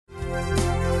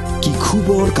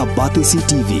Khubor ka Batesi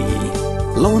TV.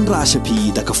 Lawan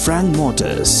Rashapi da ka Frank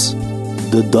Motors.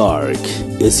 The dark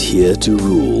is here to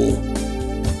rule.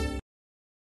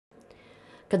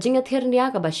 Jingïathir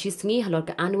niya ka Sngi Halor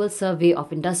ka annual survey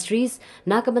of industries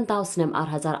na ka bantao snem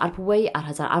arhazar arpuway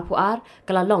arhazar arpuar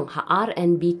kalalong ha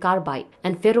R&B carbide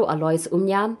and ferro alloys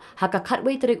ha ka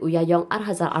khatway terik uyayong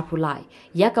arhazar arpulai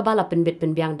ya ka bala pinbit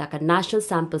pinbyang da ka National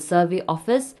Sample Survey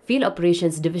Office Field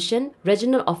Operations Division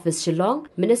Regional Office Shillong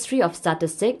Ministry of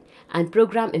Statistics and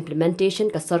Program Implementation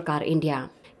ka Sarkar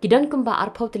India. Kidan kumba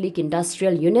arpautelik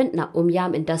industrial unit na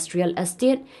industrial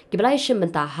estate kibalai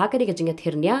shimenta hakari ka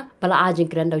Jingïathir niya pala ajing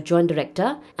kiranda joint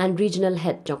director and regional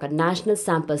head jongka National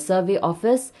Sample Survey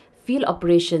Office Field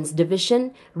Operations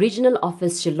Division Regional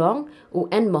Office Shillong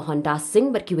UN Mohandas Singh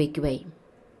berkiwe-kiwe.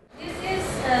 It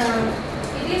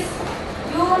is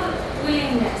your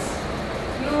willingness,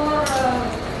 your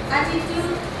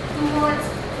attitude towards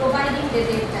providing the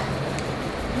data.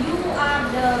 You are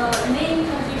the main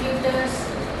contributors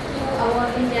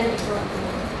our Indian economy,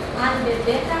 and the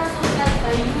data supplied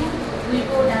by you will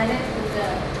go direct to the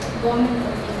government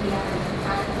of India,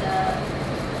 and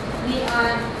we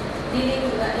are dealing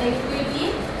it will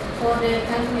be for the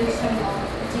calculation of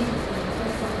GDP.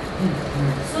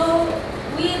 So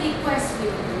we request you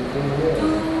to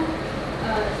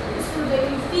so that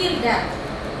you feel that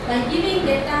by giving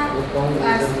data to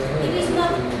us, it is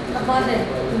not a burden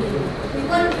to you. We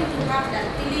want you to have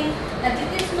that feeling that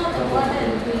it is not a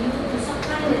burden to you to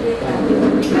supply the data,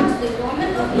 because the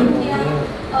government of India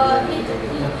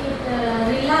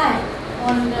rely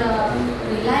on the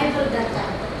reliable data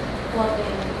for the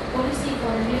policy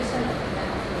formulation of the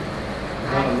country.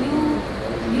 And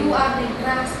you are the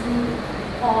grassroots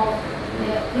of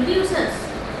the producers.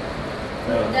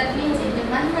 That means in the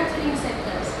manufacturing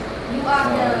sectors, you are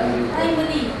the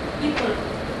primary people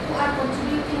who are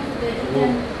contributing to the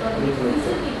Indian economy. You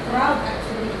should be proud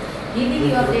actually, giving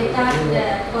your data, the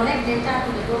correct data to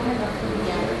the government of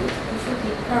India. You should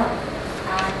be proud.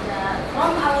 And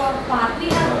from our part,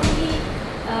 we are really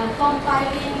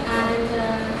compiling and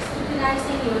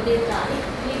scrutinizing your data. If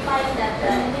we find that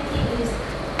anything is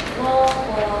wrong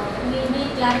or we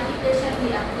need clarification,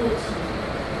 we approach you.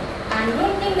 And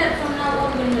don't think that from now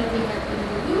on we will not be helping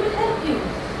you. We will help you.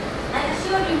 I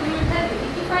assure you, we will help you.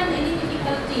 If you find any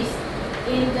difficulties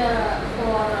in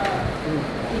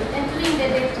entering the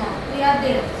data, we are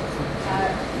there.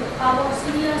 Our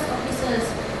senior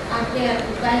officers are there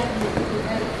to guide you, to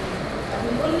help you.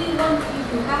 We only want you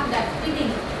to have that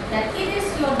feeling that it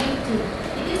is your duty.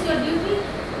 It is your duty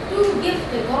to give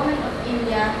the government of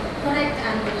India correct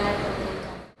and reliable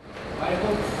data. I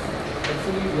hope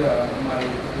actually my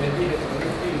lady has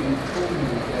already informed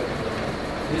you that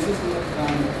this is not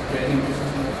kind of training, this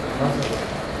is not kind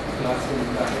of classroom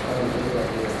class.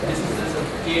 This is just a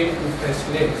game to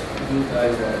facilitate you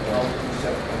guys how to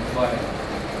self-comply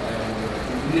and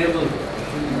to enable.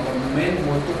 Our main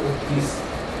motto of this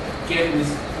game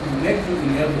is to make you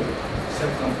enable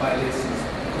self-compilations,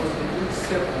 because it will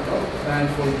save a lot of time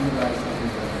for you guys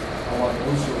and our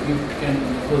also if you can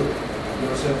enable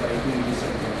yourself by doing this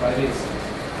self-compilation.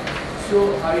 So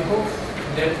I hope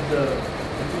that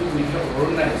we have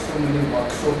organized so many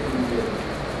workshops in the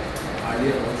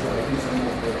earlier also. I think some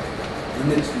of the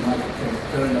units might have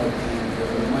turned out and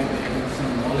we might have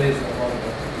some knowledge about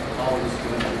how this is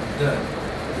going to be done.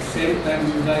 At the same time,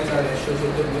 you guys are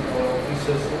associated with our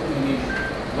officers so many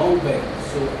long back.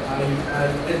 So I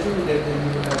assume that you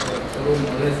will have a thorough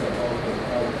knowledge about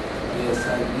how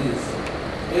ASI is.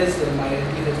 As my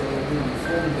MD has already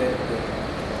informed that the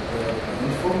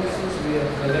information we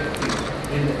are collecting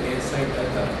in the ASI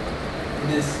data,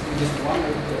 it is one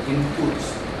of the inputs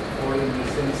for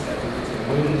emission statistics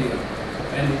in India,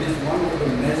 and it is one of the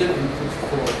major inputs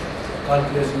for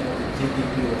calculation of the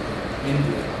GDP of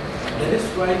India. That is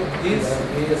why this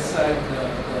ASI,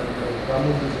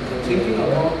 thinking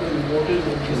about the importance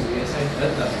of this ASI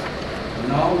data,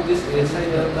 now this ASI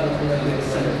data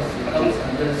collection comes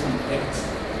under some acts,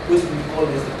 which we call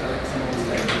as the Collection of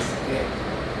Statistics Act.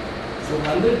 So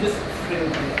under this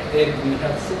framework act, we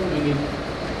have so many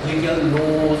legal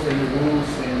laws and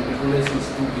rules and regulations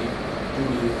to be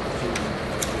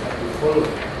follow.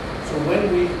 So when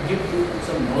we give you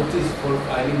some notice for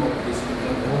filing of this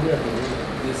income,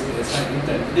 this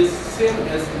return, it is same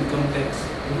as income tax.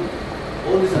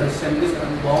 All these assemblies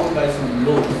are bound by some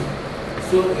law.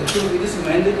 So actually it is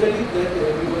mandatory that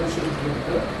everyone should give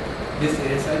this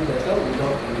ASI data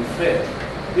without any fair.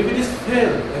 If it is fair,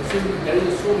 actually there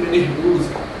is so many rules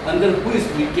under which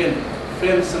we can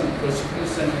frame some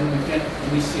prosecution and we can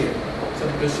initiate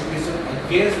some prosecution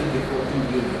against the defaulting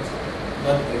units.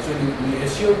 but actually we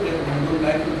assured that we don't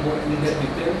like to go in that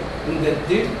detail, in that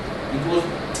depth. It was,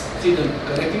 see, the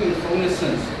collecting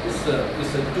information is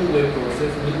a two-way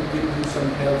process. We'll give you some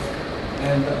help,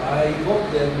 and I hope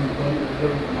that we can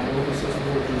help my officers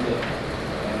go to the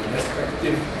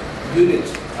respective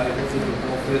units. I hope that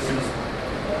the operations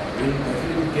will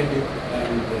definitely get it,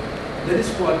 and that is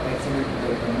what actually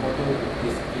the motto of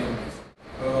this game is.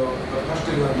 First,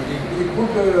 it is a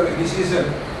good initiation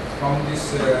from this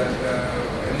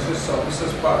NSS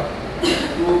officers' part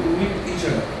to meet each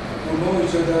other, to know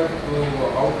each other, to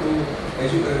how to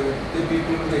educate the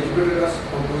people, to educate us,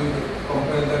 how to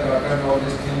compare the data and all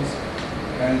these things.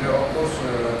 And of course,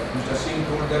 Mr. Singh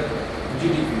told that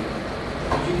GDP.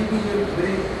 GDP is a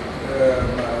very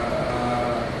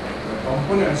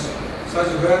components such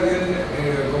where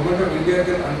government of India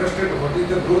can understand what is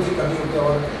the growth coming of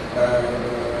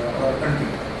our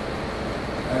country.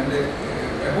 And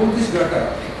about this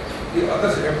data, the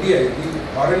others, FDI, the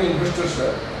foreign investors,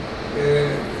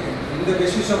 in the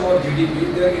basis of our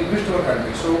GDP, they invest our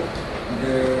country. So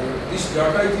this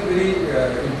data is very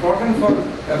important for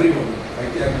everybody, I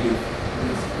believe.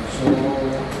 So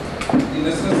the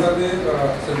National Survey,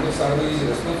 Central Survey is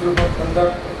responsible for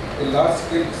conduct a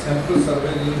large-scale sample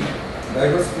survey in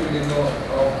diverse fields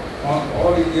on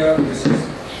all India basis.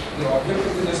 The object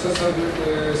of the National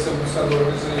Survey Sample Survey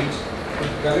organization is to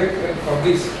collect and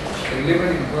publish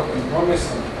relevant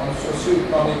information on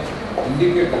socio-economic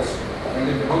indicators and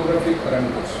the demographic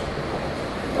parameters.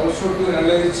 Also to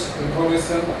analyze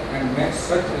information and make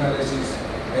such analysis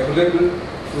available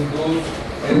to those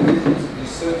engaged in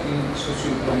research in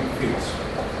socio-economic fields.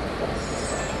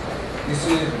 This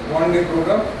is a one-day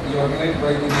program organized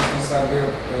by the National Survey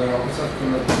Officers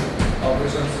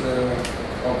Operations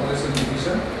Operation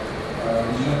Division,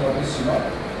 Regional Office,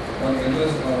 on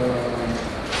endless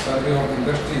survey of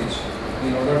industries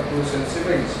in order to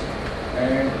sensitize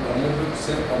and enable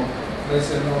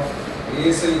self-completion of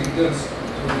ASI returns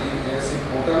through the ASI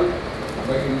portal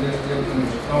by industrial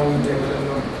units. Now we have a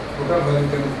portal where we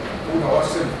can put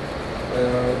ourselves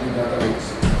the database.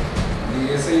 The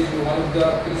ASI is one of the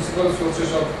principal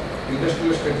sources of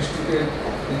industrial statistical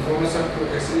information to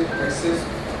access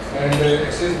and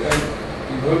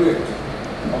evaluate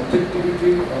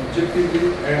objectively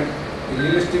and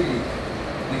realistically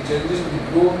the changes in the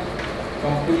growth,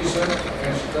 composition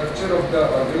and structure of the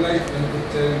organized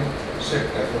manufacturing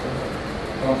sector,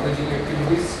 comprising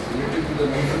activities related to the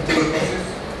manufacturing process,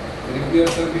 repair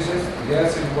services,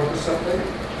 gas and water supply,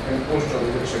 and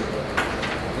post-storage sector.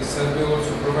 This survey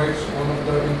also provides one of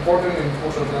the important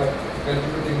inputs of the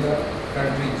calculating the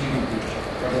country GDP,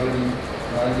 what already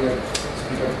earlier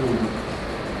speaker told you.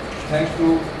 Thanks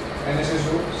to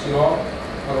NSSO, Shillong,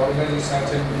 for organizing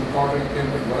such an important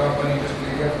camp at Barapan Industrial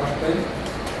Area first time,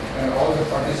 and all the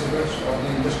participants of the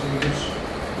industrial units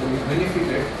will be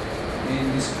benefited in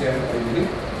this camp, I believe.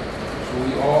 So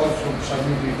we all should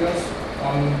submit returns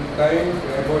on time to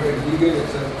avoid illegal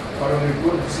foreign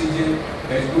report. This is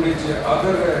as good as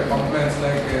other compliance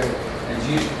like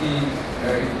GST,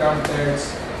 income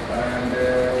tax, and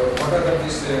what are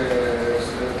these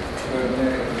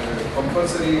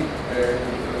compulsory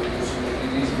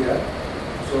release there.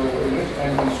 So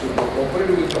and we should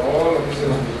cooperate with all officers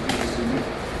of the unit.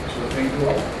 So thank you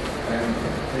all, and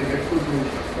very grateful to